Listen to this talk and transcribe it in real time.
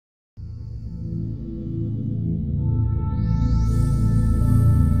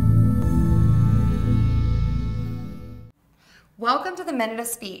Welcome to the Minute of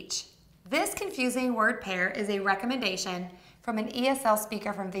Speech. This confusing word pair is a recommendation from an ESL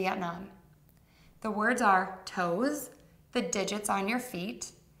speaker from Vietnam. The words are toes, the digits on your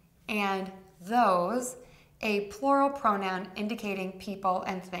feet, and ðoʊz, a plural pronoun indicating people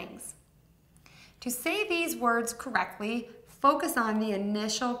and things. To say these words correctly, focus on the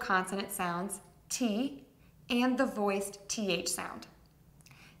initial consonant sounds, T, and the voiced TH sound.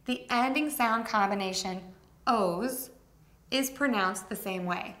 The ending sound combination, ðoʊz, is pronounced the same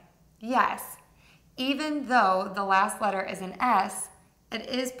way. Yes, even though the last letter is an S, it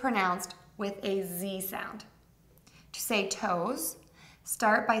is pronounced with a Z sound. To say toes,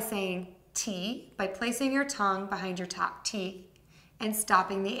 start by saying T by placing your tongue behind your top teeth and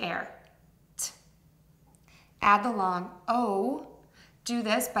stopping the air. T. Add the long O. Do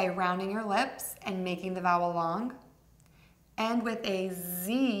this by rounding your lips and making the vowel long. End with a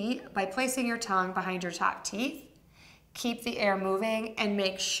Z by placing your tongue behind your top teeth. Keep the air moving and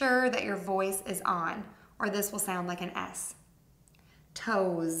make sure that your voice is on, or this will sound like an S.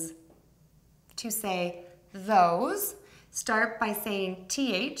 Toes. To say ðoʊz, start by saying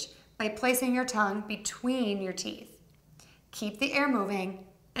TH by placing your tongue between your teeth. Keep the air moving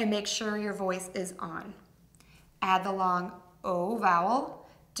and make sure your voice is on. Add the long O vowel.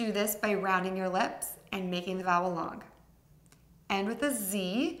 Do this by rounding your lips and making the vowel long. End with a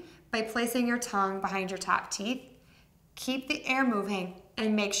Z by placing your tongue behind your top teeth. Keep the air moving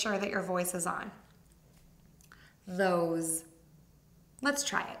and make sure that your voice is on. Ðoʊz. Let's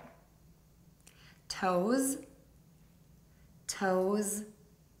try it. Toes, toes,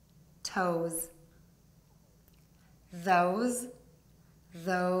 toes. Ðoʊz,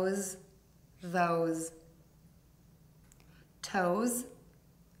 ðoʊz, ðoʊz. Toes,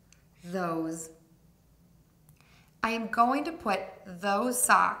 ðoʊz. I am going to put those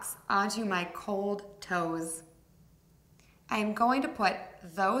socks onto my cold toes. I am going to put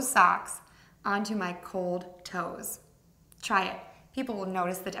those socks onto my cold toes. Try it. People will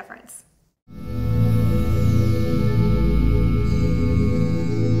notice the difference.